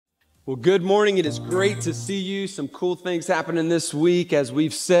Well, good morning. It is great to see you. Some cool things happening this week. As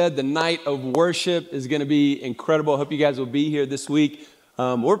we've said, the night of worship is going to be incredible. I hope you guys will be here this week.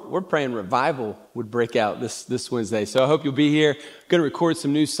 We're praying revival would break out this Wednesday. So I hope you'll be here. Going to record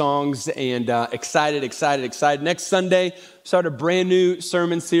some new songs and excited. Next Sunday, start a brand new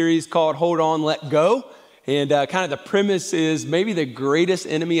sermon series called Hold On, Let Go. And kind of the premise is maybe the greatest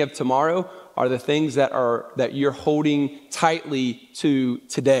enemy of tomorrow are the things that you're holding tightly to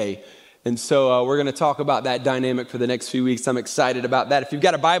today. And so we're going to talk about that dynamic for the next few weeks. I'm excited about that. If you've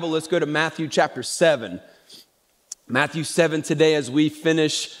got a Bible, let's go to Matthew chapter 7. Matthew 7 today as we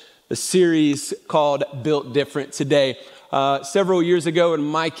finish the series called Built Different today. Several years ago when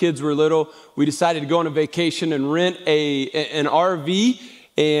my kids were little, we decided to go on a vacation and rent an RV.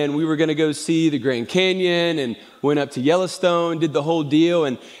 And we were going to go see the Grand Canyon and went up to Yellowstone, did the whole deal.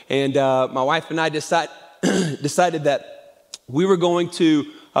 And my wife and I decided that we were going to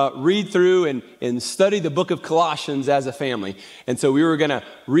read through and study the book of Colossians as a family. And so we were going to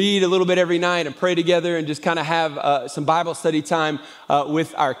read a little bit every night and pray together and just kind of have some Bible study time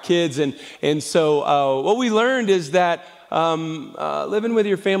with our kids. And so what we learned is that living with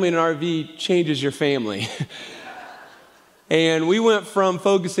your family in an RV changes your family. And we went from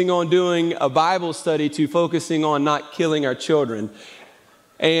focusing on doing a Bible study to focusing on not killing our children.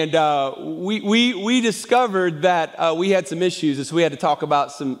 And we discovered that we had some issues, and so we had to talk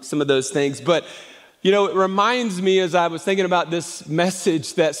about some of those things. But, you know, it reminds me as I was thinking about this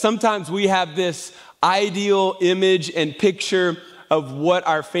message that sometimes we have this ideal image and picture of what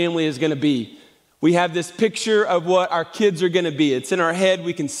our family is going to be. We have this picture of what our kids are going to be. It's in our head.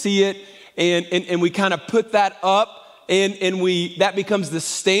 We can see it, and we kind of put that up. And that becomes the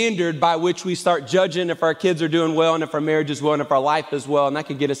standard by which we start judging if our kids are doing well and if our marriage is well and if our life is well, and that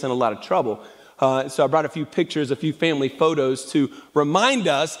could get us in a lot of trouble. So I brought a few pictures, a few family photos to remind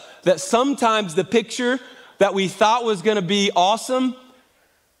us that sometimes the picture that we thought was going to be awesome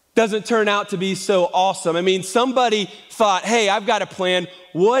doesn't turn out to be so awesome. I mean, somebody thought, hey, I've got a plan.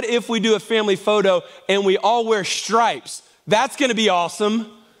 What if we do a family photo and we all wear stripes? That's going to be awesome.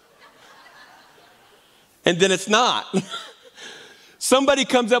 And then it's not. Somebody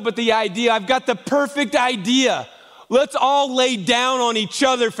comes up with the idea, I've got the perfect idea. Let's all lay down on each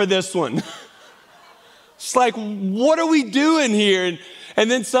other for this one. It's like, what are we doing here?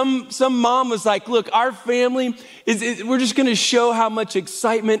 And then some mom was like, look, our family, we're just going to show how much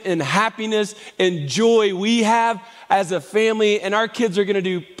excitement and happiness and joy we have as a family, and our kids are going to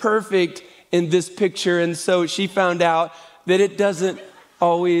do perfect in this picture. And so she found out that it doesn't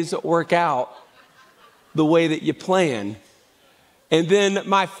always work out the way that you plan. And then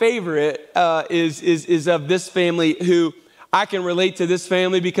my favorite is of this family, who I can relate to this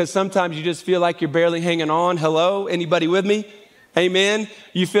family because sometimes you just feel like you're barely hanging on. Hello, anybody with me? Amen.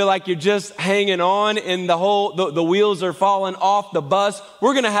 You feel like you're just hanging on and the wheels are falling off the bus.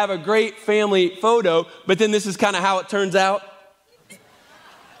 We're going to have a great family photo, but then this is kind of how it turns out.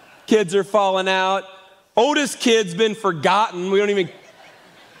 Kids are falling out. Oldest kid's been forgotten. We don't even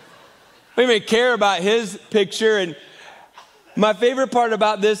care about his picture. And my favorite part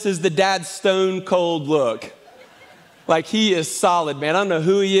about this is the dad's stone cold look. Like, he is solid, man. I don't know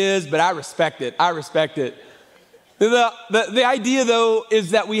who he is, but I respect it. The idea, though,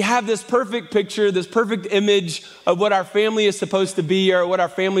 is that we have this perfect picture, this perfect image of what our family is supposed to be or what our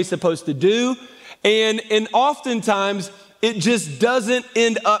family is supposed to do. And oftentimes, it just doesn't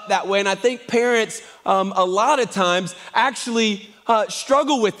end up that way. And I think parents, a lot of times, actually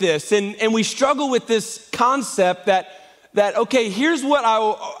struggle with this, and we struggle with this concept that okay, here's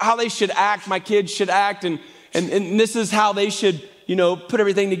how they should act, my kids should act, and this is how they should, put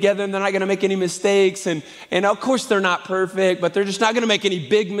everything together, and they're not going to make any mistakes, and of course they're not perfect, but they're just not going to make any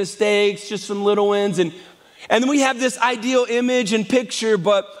big mistakes, just some little ones, and then we have this ideal image and picture,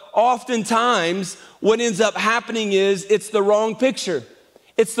 but oftentimes what ends up happening is it's the wrong picture,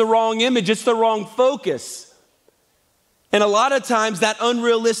 it's the wrong image, it's the wrong focus. And a lot of times that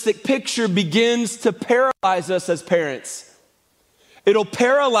unrealistic picture begins to paralyze us as parents. It'll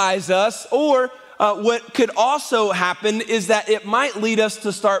paralyze us, or what could also happen is that it might lead us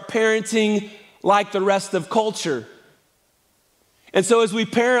to start parenting like the rest of culture. And so as we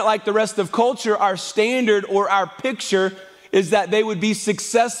parent like the rest of culture, our standard or our picture is that they would be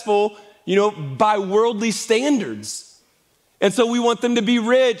successful, by worldly standards. And so we want them to be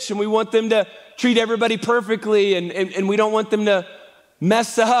rich, and we want them to treat everybody perfectly, and we don't want them to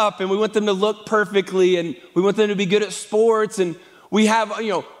mess up, and we want them to look perfectly, and we want them to be good at sports, and we have,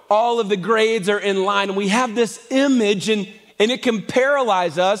 all of the grades are in line, and we have this image, and it can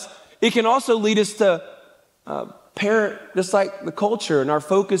paralyze us. It can also lead us to parent just like the culture, and our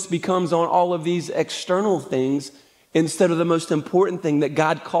focus becomes on all of these external things instead of the most important thing that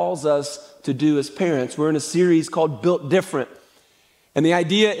God calls us to do as parents. We're in a series called Built Different. And the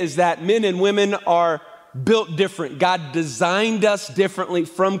idea is that men and women are built different. God designed us differently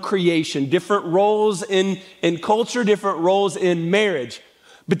from creation, different roles in culture, different roles in marriage.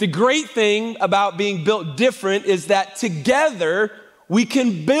 But the great thing about being built different is that together we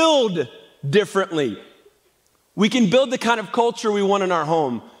can build differently. We can build the kind of culture we want in our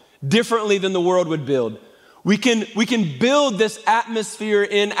home differently than the world would build. We can build this atmosphere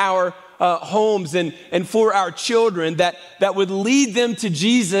in our homes and for our children that would lead them to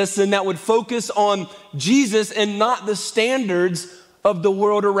Jesus and that would focus on Jesus and not the standards of the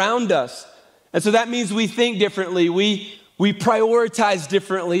world around us. And so that means we think differently. We prioritize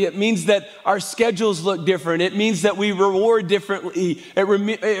differently. It means that our schedules look different. It means that we reward differently.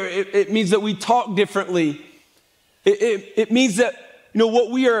 It means that we talk differently. It means that what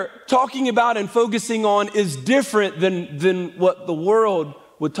we are talking about and focusing on is different than what the world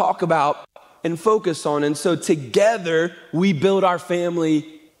would talk about and focus on. And so together we build our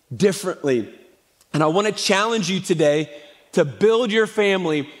family differently. And I want to challenge you today to build your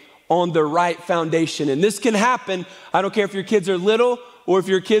family on the right foundation. And this can happen. I don't care if your kids are little or if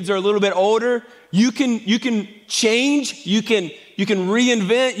your kids are a little bit older. You can change, you can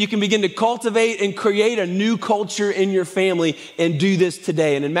reinvent, you can begin to cultivate and create a new culture in your family and do this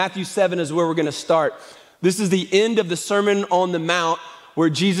today. And in Matthew 7 is where we're going to start. This is the end of the Sermon on the Mount, where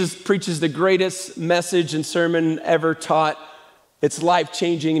Jesus preaches the greatest message and sermon ever taught. It's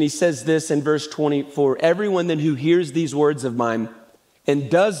life-changing, and he says this in verse 24, "Everyone then who hears these words of mine and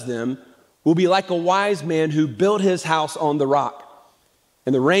does them will be like a wise man who built his house on the rock.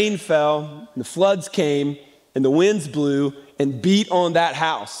 And the rain fell, and the floods came, and the winds blew and beat on that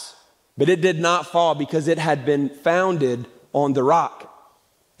house. But it did not fall because it had been founded on the rock.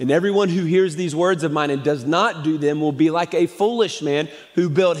 And everyone who hears these words of mine and does not do them will be like a foolish man who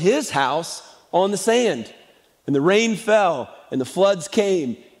built his house on the sand. And the rain fell, and the floods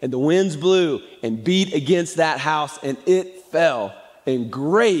came, and the winds blew and beat against that house, and it fell. And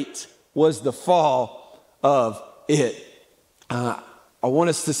great was the fall of it." I want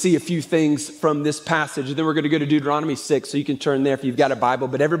us to see a few things from this passage, and then we're going to go to Deuteronomy 6, so you can turn there if you've got a Bible.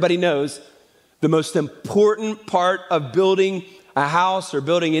 But everybody knows the most important part of building a house or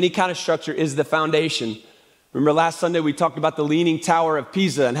building any kind of structure is the foundation. Remember last Sunday we talked about the Leaning Tower of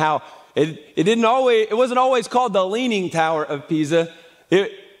Pisa and how it wasn't always called the Leaning Tower of Pisa.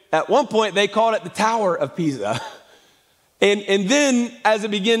 At one point they called it the Tower of Pisa. And then as it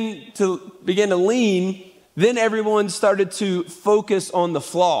began to lean, then everyone started to focus on the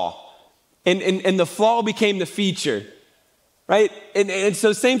flaw. And the flaw became the feature, right? And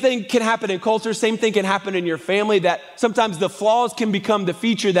so same thing can happen in culture, same thing can happen in your family, that sometimes the flaws can become the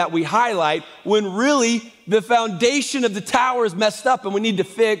feature that we highlight when really the foundation of the tower is messed up and we need to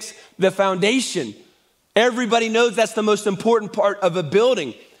fix the foundation. Everybody knows that's the most important part of a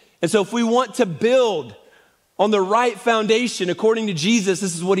building. And so if we want to build on the right foundation, according to Jesus,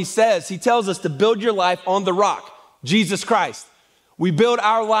 this is what he says. He tells us to build your life on the rock, Jesus Christ. We build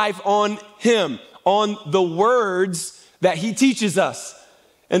our life on him, on the words that he teaches us.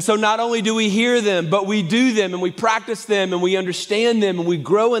 And so not only do we hear them, but we do them and we practice them and we understand them and we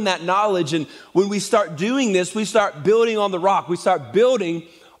grow in that knowledge. And when we start doing this, we start building on the rock. We start building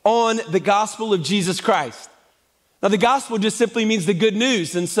on the gospel of Jesus Christ. Now, the gospel just simply means the good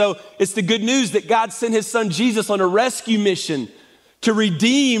news. And so it's the good news that God sent his son Jesus on a rescue mission to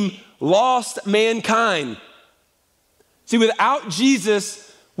redeem lost mankind. See, without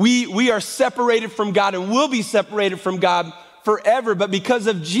Jesus, we are separated from God and will be separated from God forever. But because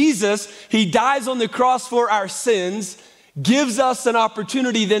of Jesus, he dies on the cross for our sins, gives us an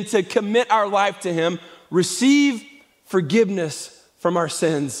opportunity then to commit our life to him, receive forgiveness from our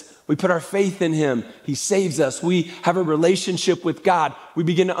sins. We put our faith in him. He saves us. We have a relationship with God. We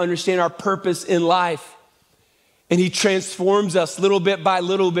begin to understand our purpose in life. And he transforms us little bit by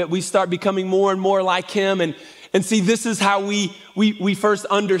little bit. We start becoming more and more like him. And see, this is how we first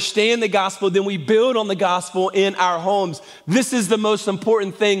understand the gospel, then we build on the gospel in our homes. This is the most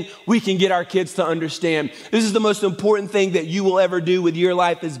important thing we can get our kids to understand. This is the most important thing that you will ever do with your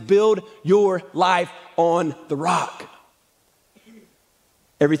life, is build your life on the rock.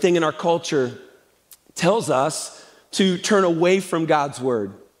 Everything in our culture tells us to turn away from God's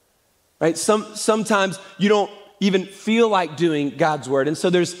word, right? Sometimes you don't even feel like doing God's word. And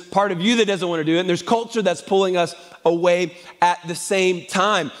so there's part of you that doesn't want to do it. And there's culture that's pulling us away at the same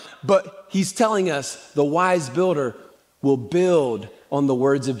time. But he's telling us the wise builder will build on the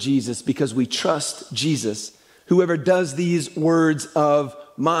words of Jesus because we trust Jesus, whoever does these words of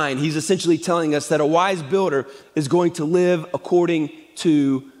mine. He's essentially telling us that a wise builder is going to live according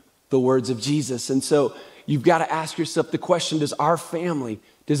to the words of Jesus. And so you've got to ask yourself the question, does our family,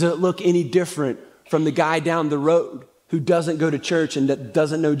 does it look any different from the guy down the road who doesn't go to church and that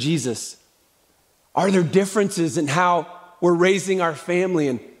doesn't know Jesus? Are there differences in how we're raising our family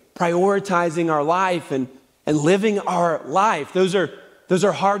and prioritizing our life and living our life? Those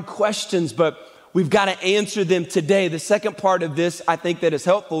are hard questions, but we've got to answer them today. The second part of this, I think, that is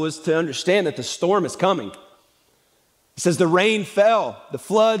helpful is to understand that the storm is coming. It says the rain fell, the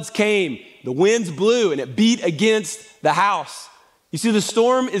floods came, the winds blew, and it beat against the house. You see, the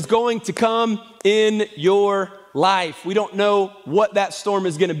storm is going to come in your life. We don't know what that storm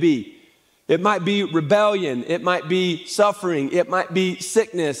is going to be. It might be rebellion. It might be suffering. It might be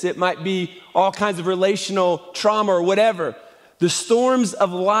sickness. It might be all kinds of relational trauma or whatever. The storms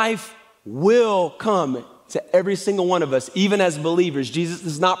of life will come to every single one of us, even as believers. Jesus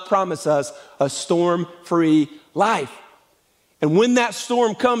does not promise us a storm-free life. And when that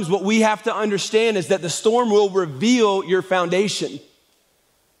storm comes, what we have to understand is that the storm will reveal your foundation.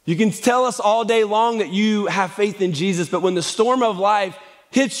 You can tell us all day long that you have faith in Jesus, but when the storm of life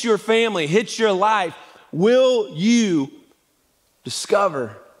hits your family, hits your life, will you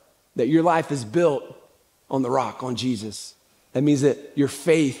discover that your life is built on the rock, on Jesus? That means that your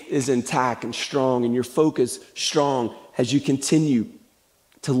faith is intact and strong and your focus strong as you continue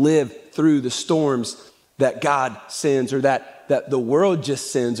to live through the storms that God sends or that the world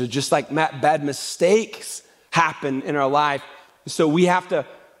just sends, or just like bad mistakes happen in our life. So we have to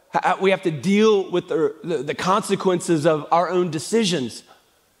deal with the consequences of our own decisions.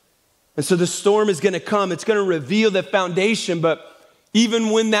 And so the storm is going to come. It's going to reveal the foundation, but even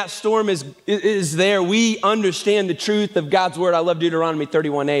when that storm is there, we understand the truth of God's word. I love Deuteronomy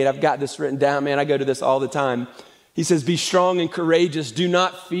 31:8. I've got this written down, man. I go to this all the time. He says, be strong and courageous. Do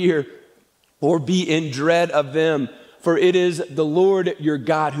not fear or be in dread of them, for it is the Lord your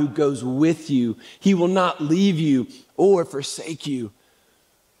God who goes with you. He will not leave you or forsake you.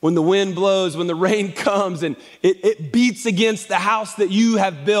 When the wind blows, when the rain comes and it beats against the house that you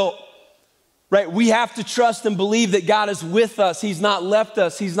have built, right? We have to trust and believe that God is with us. He's not left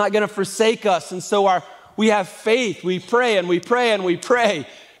us. He's not going to forsake us. And so we have faith. We pray and we pray and we pray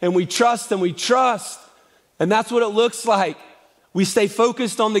and we trust and we trust. And that's what it looks like. We stay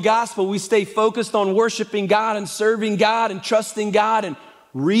focused on the gospel. We stay focused on worshiping God and serving God and trusting God and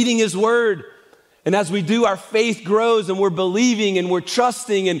reading his word. And as we do, our faith grows and we're believing and we're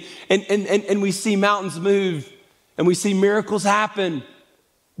trusting and we see mountains move and we see miracles happen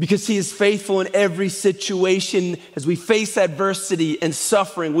because he is faithful in every situation. As we face adversity and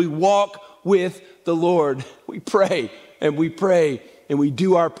suffering, we walk with the Lord. We pray and we pray and we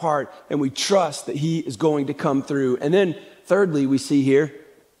do our part and we trust that he is going to come through. And then thirdly, we see here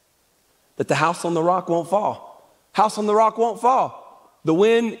that the house on the rock won't fall. House on the rock won't fall. The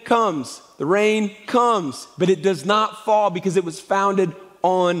wind comes, the rain comes, but it does not fall because it was founded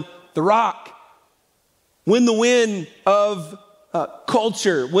on the rock. When the wind of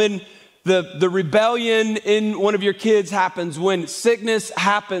culture, when the rebellion in one of your kids happens, when sickness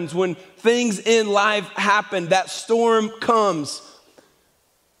happens, when things in life happen, that storm comes.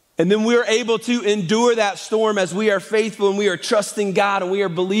 And then we're able to endure that storm as we are faithful and we are trusting God and we are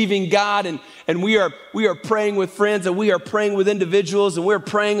believing God and we are praying with friends and we are praying with individuals and we're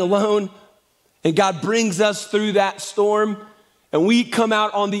praying alone. And God brings us through that storm and we come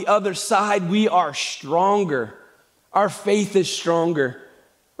out on the other side. We are stronger. Our faith is stronger.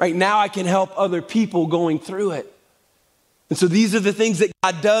 Right now I can help other people going through it. And so these are the things that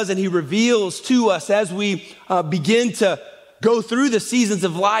God does and he reveals to us as we begin to go through the seasons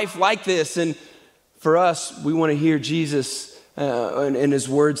of life like this. And for us, we want to hear Jesus in his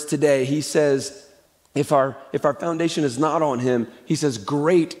words today. He says, if our foundation is not on him, he says,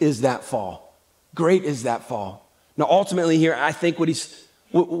 great is that fall. Great is that fall. Now, ultimately here, I think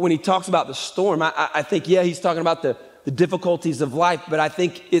when he talks about the storm, I think, yeah, he's talking about the difficulties of life, but I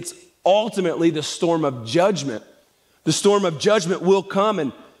think it's ultimately the storm of judgment. The storm of judgment will come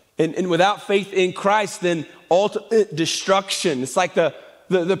and without faith in Christ, then ultimate destruction. It's like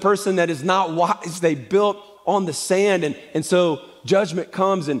the person that is not wise. They built on the sand and so judgment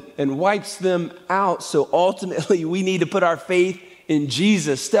comes and wipes them out. So ultimately we need to put our faith in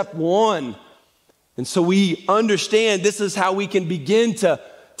Jesus, step one. And so we understand this is how we can begin to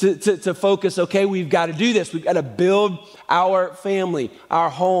focus. Okay, we've got to do this. We've got to build our family, our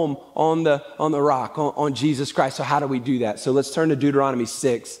home on the rock, on Jesus Christ. So how do we do that? So let's turn to Deuteronomy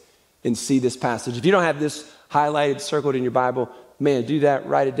 6 and see this passage. If you don't have this highlighted, circled in your Bible, Man, do that,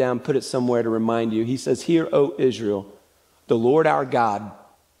 write it down, put it somewhere to remind you. He says, "Hear, O Israel, the Lord our God,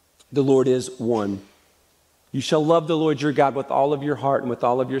 the Lord is one. You shall love the Lord your God with all of your heart and with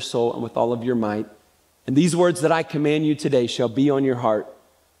all of your soul and with all of your might. And these words that I command you today shall be on your heart.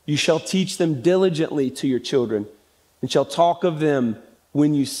 You shall teach them diligently to your children and shall talk of them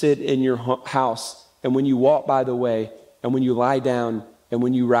when you sit in your house and when you walk by the way and when you lie down and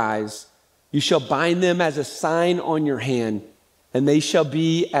when you rise. You shall bind them as a sign on your hand, and they shall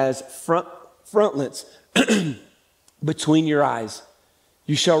be as frontlets between your eyes.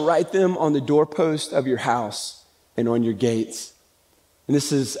 You shall write them on the doorpost of your house and on your gates." And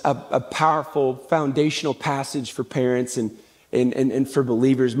this is a powerful foundational passage for parents and for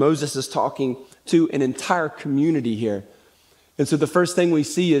believers. Moses is talking to an entire community here. And so the first thing we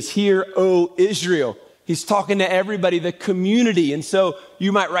see is, "Hear, O Israel." He's talking to everybody, the community. And so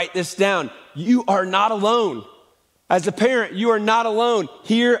you might write this down. You are not alone. As a parent, you are not alone.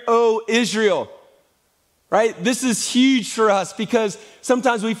 "Hear, O Israel." Right? This is huge for us because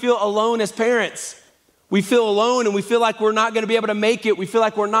sometimes we feel alone as parents. We feel alone and we feel like we're not going to be able to make it. We feel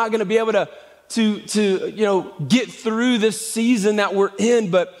like we're not going to be able to get through this season that we're in.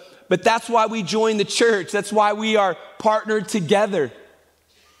 But that's why we join the church. That's why we are partnered together.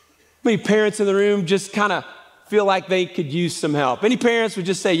 How many parents in the room just kind of feel like they could use some help? Any parents would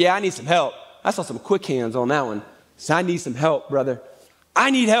just say, "Yeah, I need some help." I saw some quick hands on that one. So I need some help, brother. I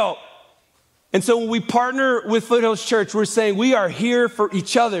need help. And so when we partner with Foothills Church, we're saying we are here for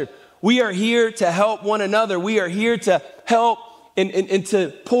each other. We are here to help one another. We are here to help and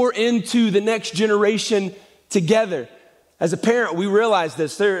to pour into the next generation together. As a parent, we realize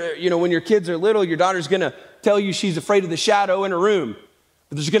this. When your kids are little, your daughter's going to tell you she's afraid of the shadow in her room.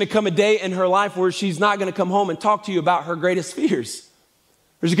 But there's going to come a day in her life where she's not going to come home and talk to you about her greatest fears.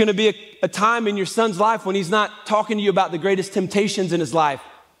 There's going to be a time in your son's life when he's not talking to you about the greatest temptations in his life.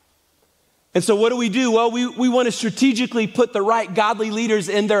 And so what do? Well, we want to strategically put the right godly leaders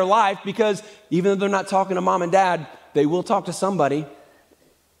in their life because even though they're not talking to mom and dad, they will talk to somebody.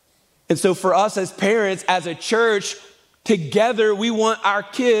 And so for us as parents, as a church, together we want our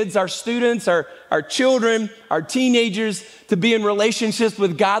kids, our students, our children, our teenagers to be in relationships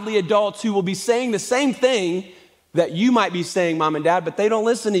with godly adults who will be saying the same thing that you might be saying, mom and dad, but they don't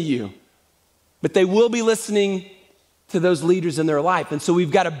listen to you. But they will be listening to those leaders in their life. And so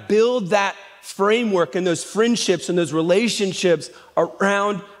we've got to build that framework and those friendships and those relationships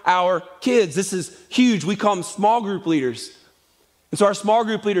around our kids. This is huge. We call them small group leaders. And so our small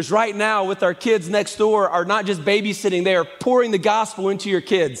group leaders right now with our kids next door are not just babysitting, they are pouring the gospel into your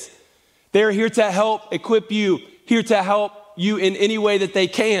kids. They're here to help equip you, here to help you in any way that they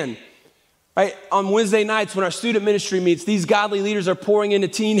can. Right? On Wednesday nights when our student ministry meets, these godly leaders are pouring into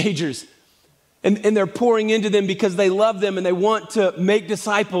teenagers. And they're pouring into them because they love them and they want to make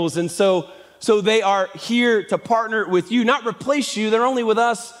disciples. And so they are here to partner with you, not replace you. They're only with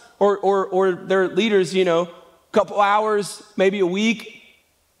us or their leaders, a couple hours, maybe a week,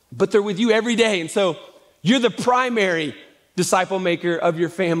 but they're with you every day. And so you're the primary disciple maker of your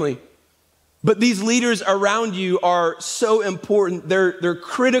family. But these leaders around you are so important. They're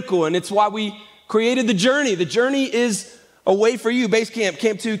critical, and it's why we created the journey. The journey is a way for you, Base Camp,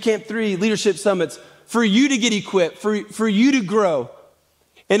 Camp 2, Camp 3, Leadership Summits, for you to get equipped, for you to grow.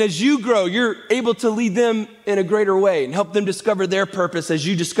 And as you grow, you're able to lead them in a greater way and help them discover their purpose as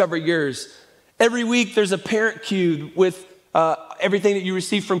you discover yours. Every week, there's a parent cube with everything that you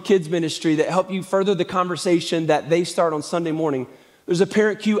receive from kids ministry that help you further the conversation that they start on Sunday morning. There's a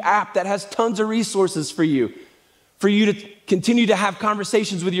Parent Cue app that has tons of resources for you to continue to have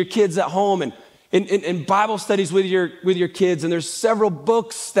conversations with your kids at home and Bible studies with your kids. And there's several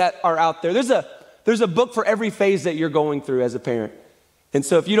books that are out there. There's a book for every phase that you're going through as a parent. And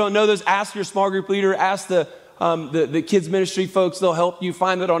so if you don't know those, ask your small group leader, ask the kids ministry folks. They'll help you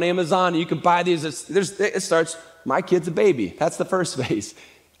find it on Amazon. You can buy these. It starts, my kid's a baby. That's the first phase.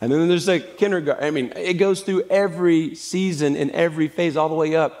 And then there's a kindergarten. It goes through every season and every phase all the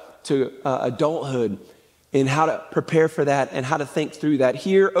way up to adulthood and how to prepare for that and how to think through that.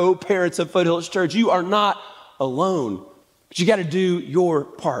 Here, oh, parents of Foothills Church, you are not alone, but you got to do your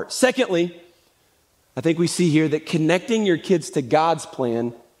part. Secondly, I think we see here that connecting your kids to God's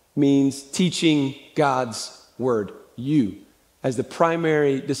plan means teaching God's word. You, as the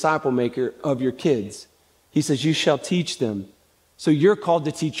primary disciple maker of your kids. He says, you shall teach them. So you're called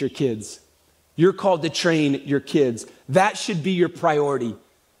to teach your kids. You're called to train your kids. That should be your priority,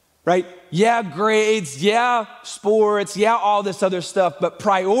 right? Yeah, grades, yeah, sports, yeah, all this other stuff, but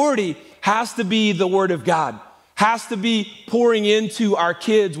priority has to be the word of God, has to be pouring into our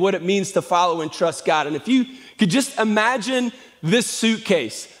kids what it means to follow and trust God. And if you could just imagine this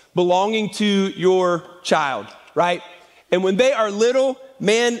suitcase belonging to your child, right? And when they are little,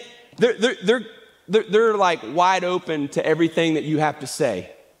 man, they're like wide open to everything that you have to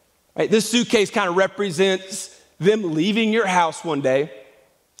say, right? This suitcase kind of represents them leaving your house one day,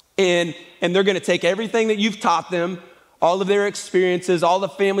 and they're going to take everything that you've taught them, all of their experiences, all the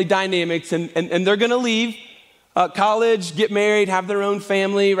family dynamics, and they're going to leave college, get married, have their own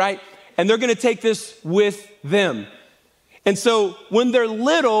family, right? And they're going to take this with them. And so when they're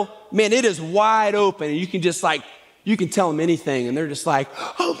little, man, it is wide open, and you can just you can tell them anything, and they're just like,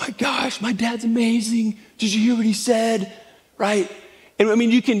 oh my gosh, my dad's amazing. Did you hear what he said? Right? And I mean,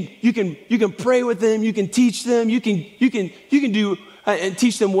 you can pray with them, you can teach them, you can do and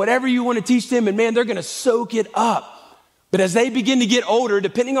teach them whatever you want to teach them, and man, they're going to soak it up. But as they begin to get older,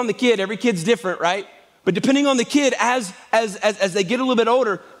 depending on the kid, every kid's different, right? But depending on the kid, as they get a little bit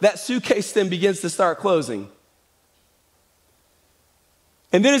older, that suitcase then begins to start closing.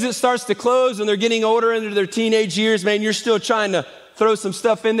 And then as it starts to close and they're getting older into their teenage years, man, you're still trying to throw some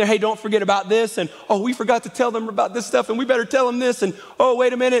stuff in there. Hey, don't forget about this. And, oh, we forgot to tell them about this stuff, and we better tell them this. And, oh,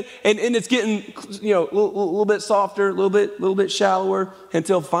 wait a minute. And it's getting, a little bit softer, a little bit shallower,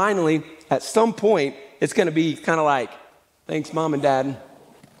 until finally, at some point, it's going to be kind of like, thanks, Mom and Dad.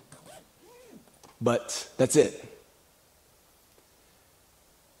 But that's it.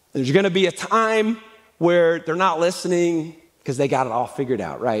 There's going to be a time where they're not listening because they got it all figured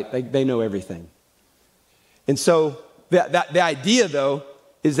out, right? They know everything. And so the idea, though,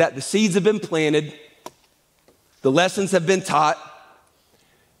 is that the seeds have been planted, the lessons have been taught,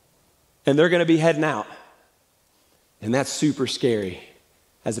 and they're going to be heading out. And that's super scary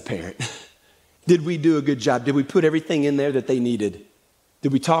as a parent. Did we do a good job? Did we put everything in there that they needed?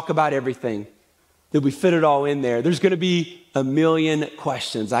 Did we talk about everything? Did we fit it all in there? There's going to be a million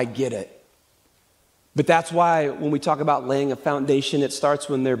questions. I get it. But that's why when we talk about laying a foundation, it starts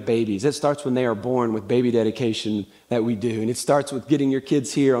when they're babies. It starts when they are born with baby dedication that we do. And it starts with getting your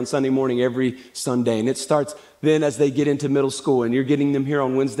kids here on Sunday morning every Sunday. And it starts then as they get into middle school, and you're getting them here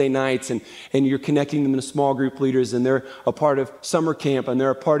on Wednesday nights, and you're connecting them to small group leaders, and they're a part of summer camp, and they're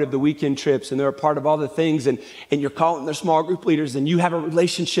a part of the weekend trips, and they're a part of all the things, and you're calling their small group leaders, and you have a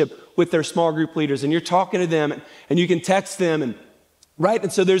relationship with their small group leaders, and you're talking to them, and you can text them, and right?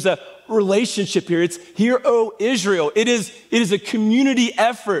 And so there's a relationship here. It's Hear, O Israel. It is a community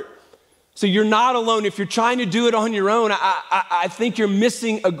effort. So you're not alone. If you're trying to do it on your own, I think you're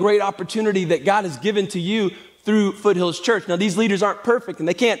missing a great opportunity that God has given to you through Foothills Church. Now, these leaders aren't perfect, and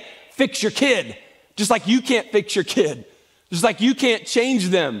they can't fix your kid, just like you can't fix your kid, just like you can't change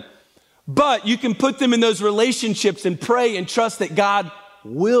them. But you can put them in those relationships and pray and trust that God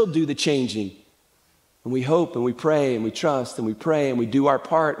will do the changing. And we hope and we pray and we trust and we pray and we do our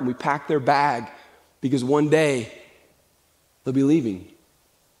part and we pack their bag, because one day they'll be leaving.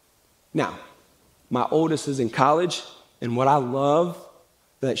 Now, my oldest is in college, and what I love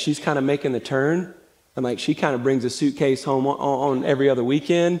that she's kind of making the turn, and like she kind of brings a suitcase home on every other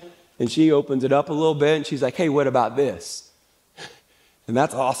weekend, and she opens it up a little bit and she's like, hey, what about this? And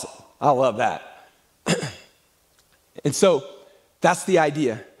that's awesome. I love that. And so that's the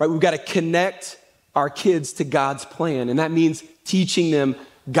idea, right? We've got to connect our kids to God's plan, and that means teaching them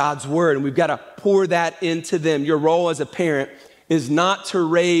God's word, and we've got to pour that into them. Your role as a parent is not to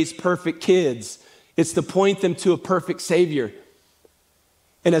raise perfect kids. It's to point them to a perfect Savior.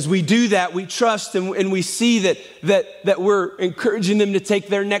 And as we do that, we trust and we see that we're encouraging them to take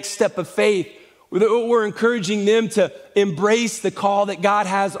their next step of faith. We're encouraging them to embrace the call that God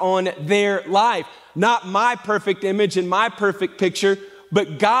has on their life. Not my perfect image and my perfect picture,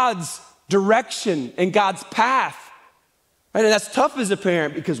 but God's direction and God's path. Right? And that's tough as a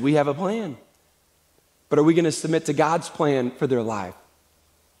parent because we have a plan. But are we going to submit to God's plan for their life?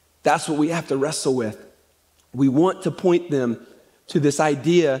 That's what we have to wrestle with. We want to point them to this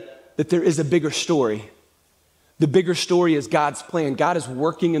idea that there is a bigger story. The bigger story is God's plan. God is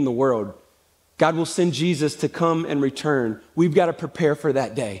working in the world. God will send Jesus to come and return. We've got to prepare for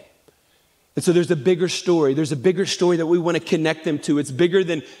that day. And so there's a bigger story. There's a bigger story that we want to connect them to. It's bigger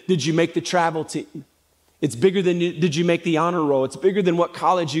than did you make the travel team? It's bigger than did you make the honor roll? It's bigger than what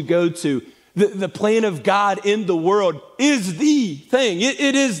college you go to. The plan of God in the world is the thing.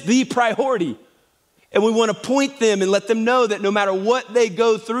 It is the priority. And we want to point them and let them know that no matter what they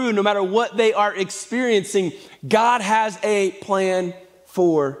go through, no matter what they are experiencing, God has a plan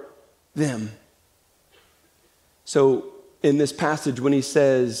for them. So in this passage, when he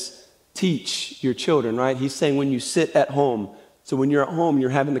says, teach your children, right? He's saying when you sit at home. So when you're at home, you're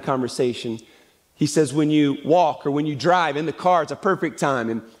having the conversation. He says when you walk or when you drive in the car, it's a perfect time.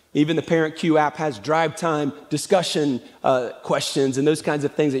 And Even the Parent Cue app has drive time discussion questions and those kinds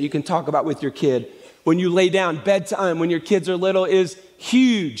of things that you can talk about with your kid. When you lay down, bedtime when your kids are little is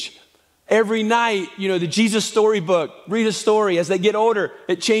huge. Every night, the Jesus storybook, read a story. As they get older,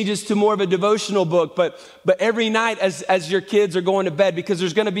 it changes to more of a devotional book. But every night as your kids are going to bed, because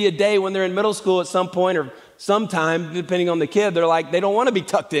there's going to be a day when they're in middle school at some point or sometime, depending on the kid, they're like, they don't want to be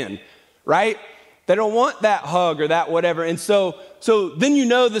tucked in, right? They don't want that hug or that whatever. And so then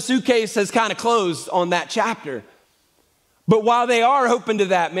the suitcase has kind of closed on that chapter. But while they are open to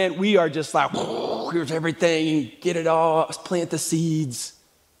that, man, we are just like, here's everything, get it all, plant the seeds,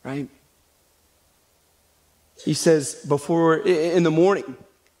 right? He says before, in the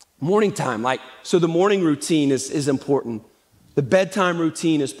morning time, so the morning routine is important. The bedtime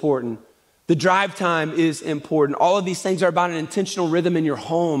routine is important. The drive time is important. All of these things are about an intentional rhythm in your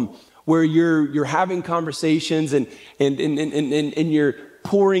home where you're having conversations and you're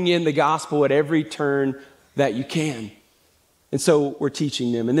pouring in the gospel at every turn that you can. And so we're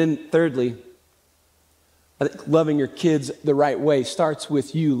teaching them. And then thirdly, I think loving your kids the right way starts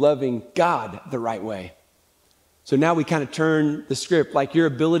with you loving God the right way. So now we kind of turn the script, like your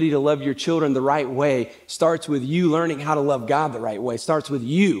ability to love your children the right way starts with you learning how to love God the right way. It starts with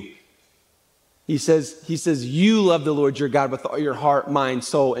you. He says, you love the Lord your God with all your heart, mind,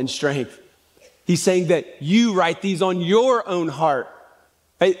 soul, and strength. He's saying that you write these on your own heart.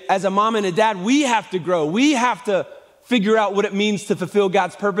 Right? As a mom and a dad, we have to grow. We have to figure out what it means to fulfill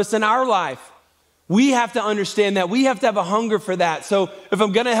God's purpose in our life. We have to understand that. We have to have a hunger for that. So if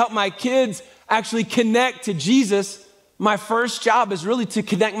I'm going to help my kids actually connect to Jesus, my first job is really to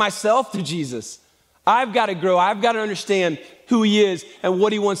connect myself to Jesus. I've got to grow. I've got to understand who he is and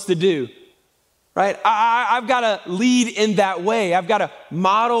what he wants to do, right? I've got to lead in that way. I've got to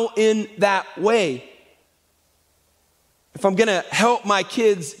model in that way. If I'm going to help my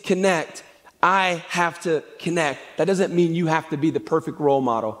kids connect, I have to connect. That doesn't mean you have to be the perfect role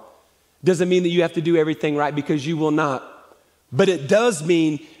model. It doesn't mean that you have to do everything right, because you will not. But it does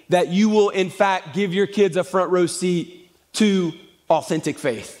mean that you will, in fact, give your kids a front row seat to authentic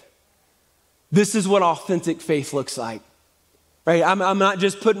faith. This is what authentic faith looks like, right? I'm not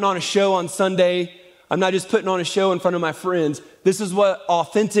just putting on a show on Sunday. I'm not just putting on a show in front of my friends. This is what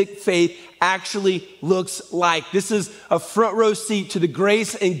authentic faith actually looks like. This is a front row seat to the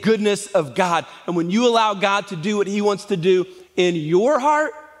grace and goodness of God. And when you allow God to do what he wants to do in your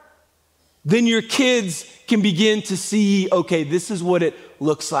heart, then your kids can begin to see, okay, this is what it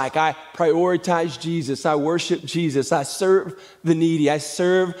looks like. I prioritize Jesus. I worship Jesus. I serve the needy. I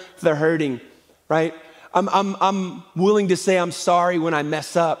serve the hurting, right? I'm willing to say I'm sorry when I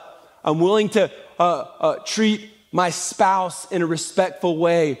mess up. I'm willing to treat my spouse in a respectful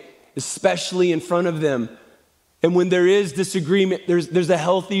way, especially in front of them. And when there is disagreement, there's a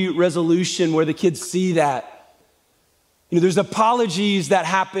healthy resolution where the kids see that. There's apologies that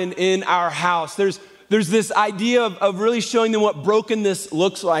happen in our house. There's this idea of really showing them what brokenness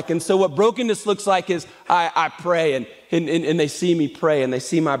looks like. And so what brokenness looks like is I pray and they see me pray and they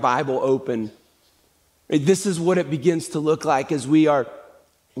see my Bible open. This is what it begins to look like as we are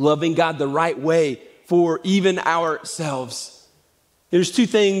loving God the right way for even ourselves. There's two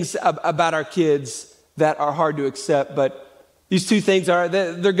things about our kids that are hard to accept, but these two things are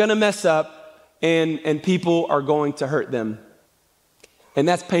they're going to mess up. And people are going to hurt them. And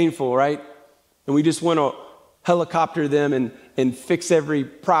that's painful, right? And we just want to helicopter them and fix every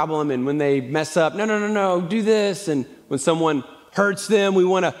problem. And when they mess up, no, do this. And when someone hurts them, we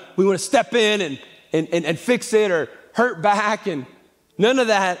want to step in and fix it or hurt back. And none of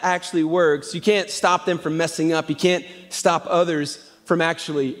that actually works. You can't stop them from messing up. You can't stop others from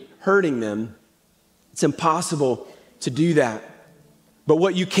actually hurting them. It's impossible to do that. But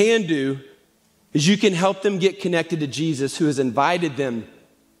what you can do is you can help them get connected to Jesus, who has invited them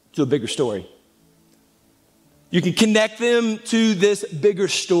to a bigger story. You can connect them to this bigger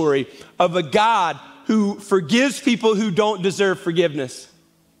story of a God who forgives people who don't deserve forgiveness.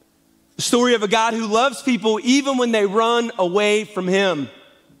 The story of a God who loves people even when they run away from him.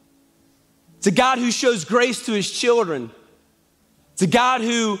 It's a God who shows grace to his children. It's a God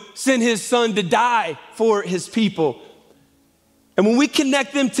who sent his son to die for his people. And when we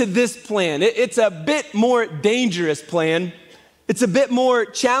connect them to this plan, it's a bit more dangerous plan. It's a bit more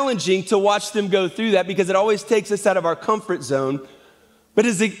challenging to watch them go through that because it always takes us out of our comfort zone. But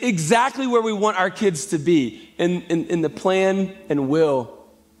it's exactly where we want our kids to be, in the plan and will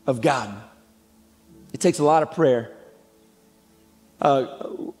of God. It takes a lot of prayer. A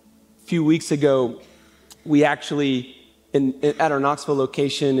few weeks ago, we actually, at our Knoxville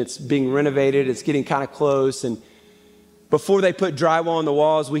location, it's being renovated. It's getting kind of close. And before they put drywall on the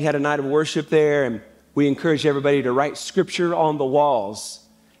walls, we had a night of worship there, and we encouraged everybody to write scripture on the walls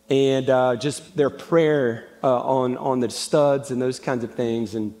and just their prayer on the studs and those kinds of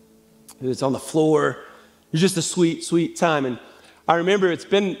things. And it's on the floor. It was just a sweet, sweet time. And I remember it's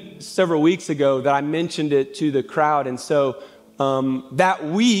been several weeks ago that I mentioned it to the crowd. And so that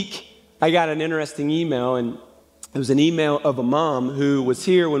week, I got an interesting email, and it was an email of a mom who was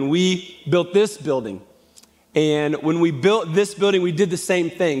here when we built this building. And when we built this building, we did the same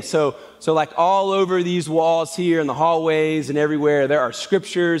thing. So like all over these walls here in the hallways and everywhere, there are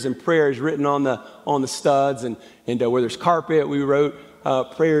scriptures and prayers written on the studs, and where there's carpet, we wrote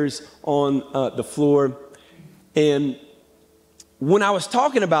prayers on the floor. And when I was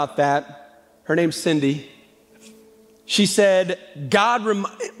talking about that, her name's Cindy, she said, God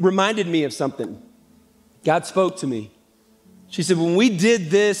reminded me of something. God spoke to me. She said, when we did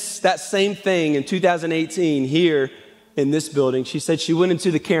that same thing in 2018 here in this building, she said she went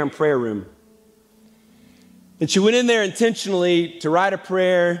into the care and prayer room. And she went in there intentionally to write a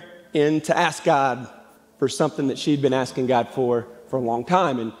prayer and to ask God for something that she'd been asking God for a long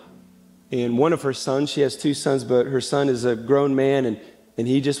time. And one of her sons, she has two sons, but her son is a grown man, and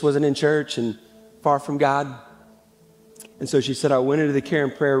he just wasn't in church and far from God. And so she said, I went into the care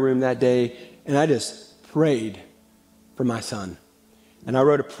and prayer room that day, and I just prayed for my son. And I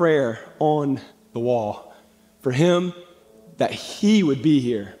wrote a prayer on the wall for him, that he would be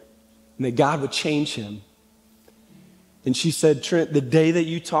here and that God would change him. And she said, Trent, the day that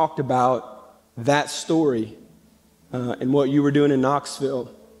you talked about that story and what you were doing in Knoxville,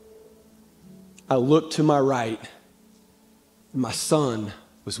 I looked to my right and my son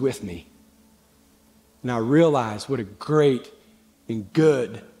was with me. And I realized what a great and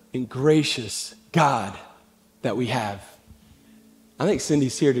good and gracious God that we have. I think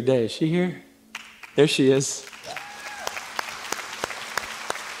Cindy's here today. Is she here? There she is.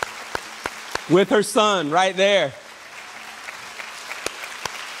 With her son right there.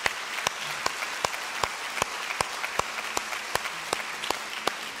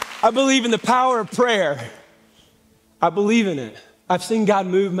 I believe in the power of prayer. I believe in it. I've seen God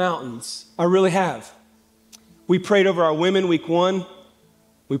move mountains. I really have. We prayed over our women week 1.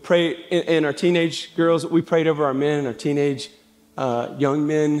 We prayed in our teenage girls. We prayed over our men and our teenage young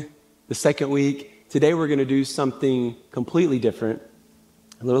men the second week. Today we're going to do something completely different,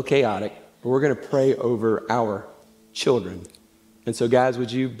 a little chaotic, but we're going to pray over our children. And so guys,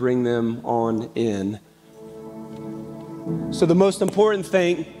 would you bring them on in? So the most important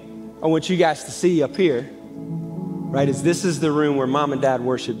thing I want you guys to see up here, right, is this is the room where mom and dad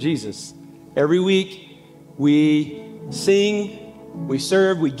worship Jesus. Every week we sing, we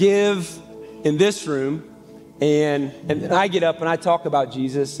serve, we give in this room, and I get up and I talk about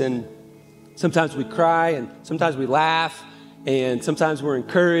Jesus, and sometimes we cry, and sometimes we laugh, and sometimes we're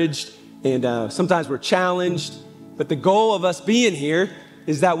encouraged, and sometimes we're challenged. But the goal of us being here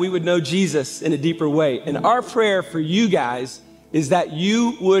is that we would know Jesus in a deeper way. And our prayer for you guys is that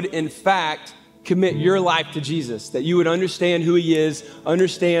you would, in fact, commit your life to Jesus, that you would understand who he is,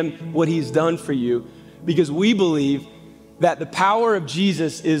 understand what he's done for you, because we believe that the power of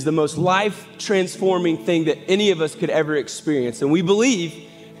Jesus is the most life-transforming thing that any of us could ever experience. And we believe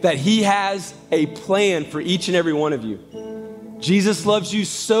that he has a plan for each and every one of you. Jesus loves you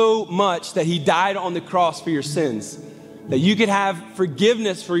so much that he died on the cross for your sins, that you could have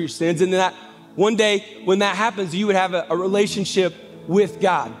forgiveness for your sins, and that one day when that happens, you would have a relationship with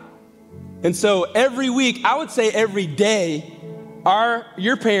God. And so every week, I would say every day,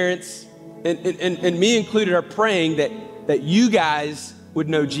 your parents, and me included, are praying that you guys would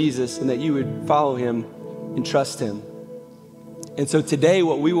know Jesus and that you would follow him and trust him. And so today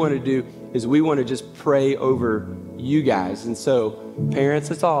what we want to do is we want to just pray over you guys. And so parents,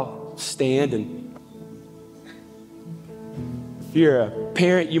 let's all stand. And if you're a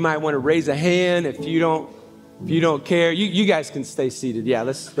parent, you might want to raise a hand. If you don't care, you guys can stay seated. Yeah,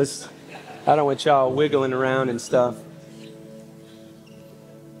 let's I don't want y'all wiggling around and stuff.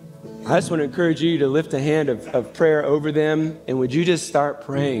 I just want to encourage you to lift a hand of prayer over them. And would you just start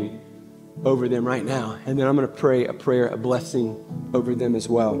praying over them right now? And then I'm going to pray a prayer, a blessing over them as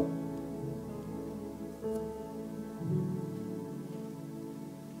well.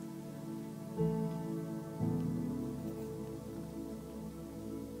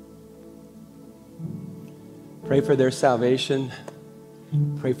 Pray for their salvation.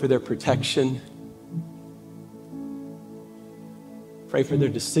 Pray for their protection. Pray for their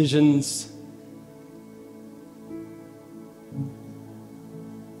decisions.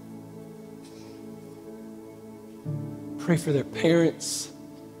 Pray for their parents.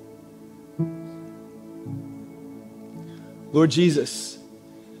 Lord Jesus,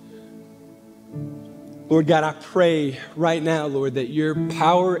 Lord God, I pray right now, Lord, that your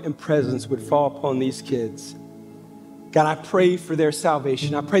power and presence would fall upon these kids. God, I pray for their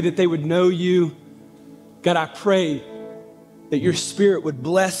salvation. I pray that they would know you. God, I pray that your Spirit would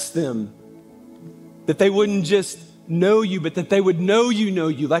bless them, that they wouldn't just know you, but that they would know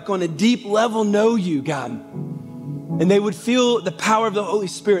you, like on a deep level know you, God. And they would feel the power of the Holy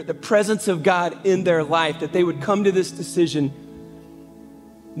Spirit, the presence of God in their life, that they would come to this decision,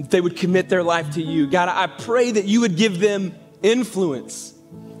 that they would commit their life to you. God, I pray that you would give them influence.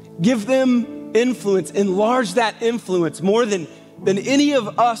 Give them influence. Enlarge that influence more than any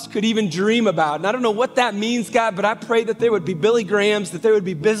of us could even dream about. And I don't know what that means, God, but I pray that there would be Billy Grahams, that there would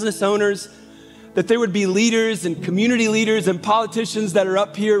be business owners, that there would be leaders and community leaders and politicians that are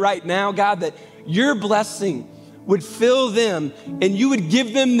up here right now, God, that your blessing would fill them and you would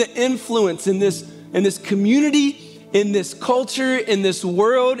give them the influence in this community, in this culture, in this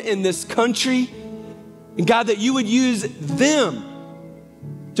world, in this country. And God, that you would use them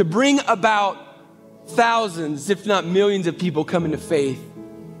to bring about thousands, if not millions of people coming to faith,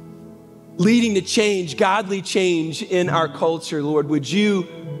 leading to change, godly change in our culture. Lord, would you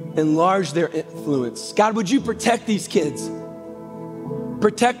enlarge their influence? God, would you protect these kids?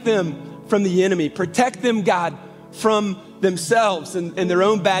 Protect them from the enemy. Protect them, God, from themselves and their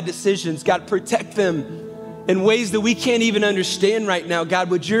own bad decisions. God, protect them in ways that we can't even understand right now. God,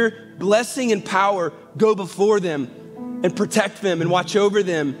 would your blessing and power go before them and protect them and watch over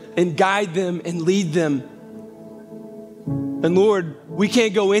them and guide them and lead them. And Lord, we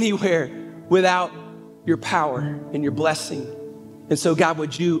can't go anywhere without your power and your blessing. And so God,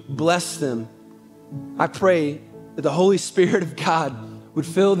 would you bless them? I pray that the Holy Spirit of God would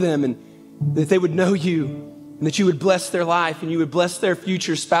fill them and that they would know you and that you would bless their life and you would bless their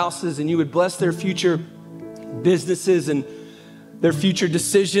future spouses and you would bless their future businesses and their future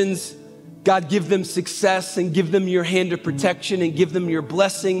decisions. God, give them success and give them your hand of protection and give them your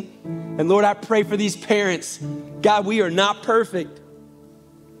blessing. And Lord, I pray for these parents. God, we are not perfect.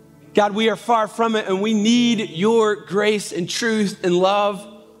 God, we are far from it, and we need your grace and truth and love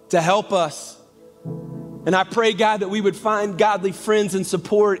to help us. And I pray, God, that we would find godly friends and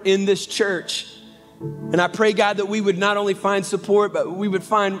support in this church. And I pray, God, that we would not only find support, but we would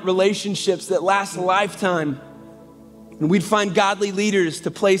find relationships that last a lifetime. And we'd find godly leaders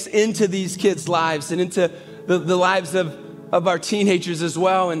to place into these kids' lives and into the lives of our teenagers as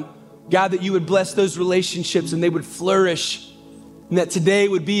well. And God, that you would bless those relationships and they would flourish. And that today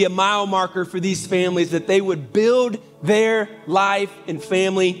would be a mile marker for these families, that they would build their life and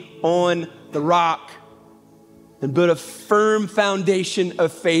family on the rock and build a firm foundation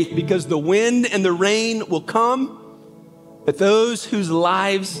of faith, because the wind and the rain will come, but those whose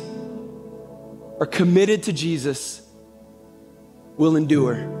lives are committed to Jesus will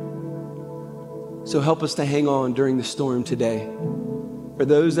endure. So help us to hang on during the storm today. For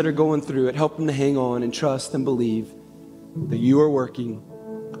those that are going through it, help them to hang on and trust and believe that you are working.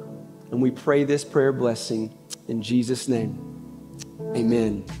 And we pray this prayer blessing in Jesus' name.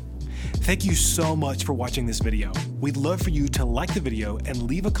 Amen. Thank you so much for watching this video. We'd love for you to like the video and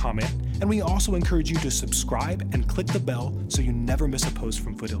leave a comment. And we also encourage you to subscribe and click the bell so you never miss a post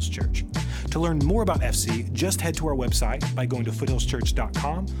from Foothills Church. To learn more about FC, just head to our website by going to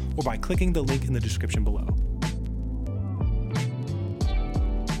foothillschurch.com or by clicking the link in the description below.